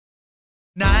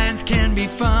Nines can be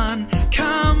fun,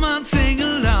 come on sing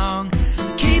along.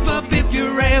 Keep up if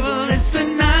you're able, it's the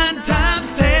 9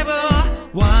 times table.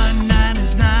 1 9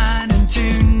 is 9 and 2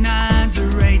 9s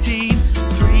are 18.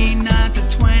 3 9s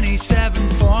are 27,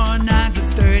 4 9s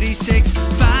are 36.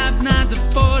 5 9s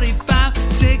are 45,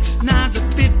 6 9s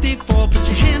are 54. Put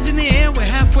your hands in the air, we're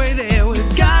halfway there.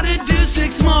 We've gotta do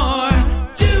 6 more.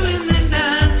 Doing the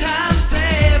 9 times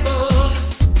table.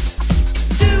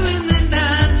 Doing the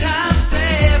 9 times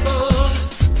table.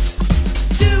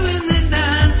 Doing the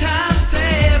 9 times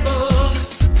table.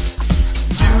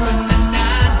 Doing the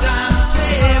 9 times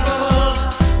table.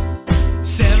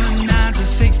 7 9s are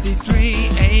 63,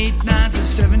 8 9s are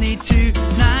 72,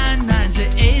 9 9s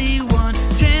are 81,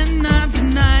 10 9s are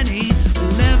 90,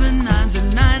 11 9s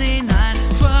are 99,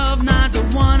 12 9s are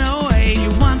 108.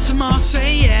 You want some more?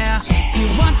 Say yeah. You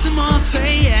want some more?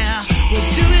 Say yeah.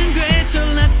 We're doing great, so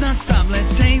let's not stop.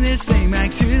 Let's take this thing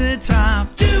back to the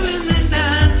top. Doing the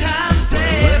 9 times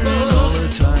table. All the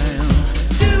time.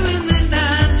 Doing the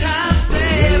 9 times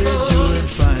table. We're doing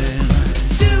fine.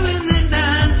 Doing the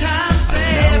 9 times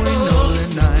table. Now we know the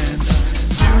nines.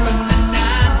 Doing the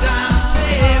 9 times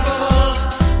table.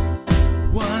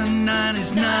 1 9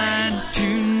 is 9, 2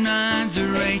 9s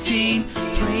are 18,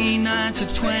 3 9s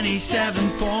are 27,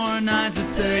 4 9s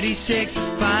are 36,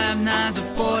 5 9s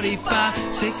are 45,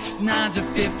 6 9s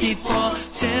are 54,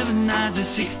 7 9s are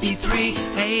 63,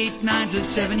 8 9s are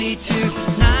 72,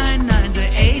 9 9s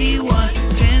are 81,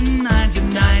 10 9s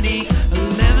are 90.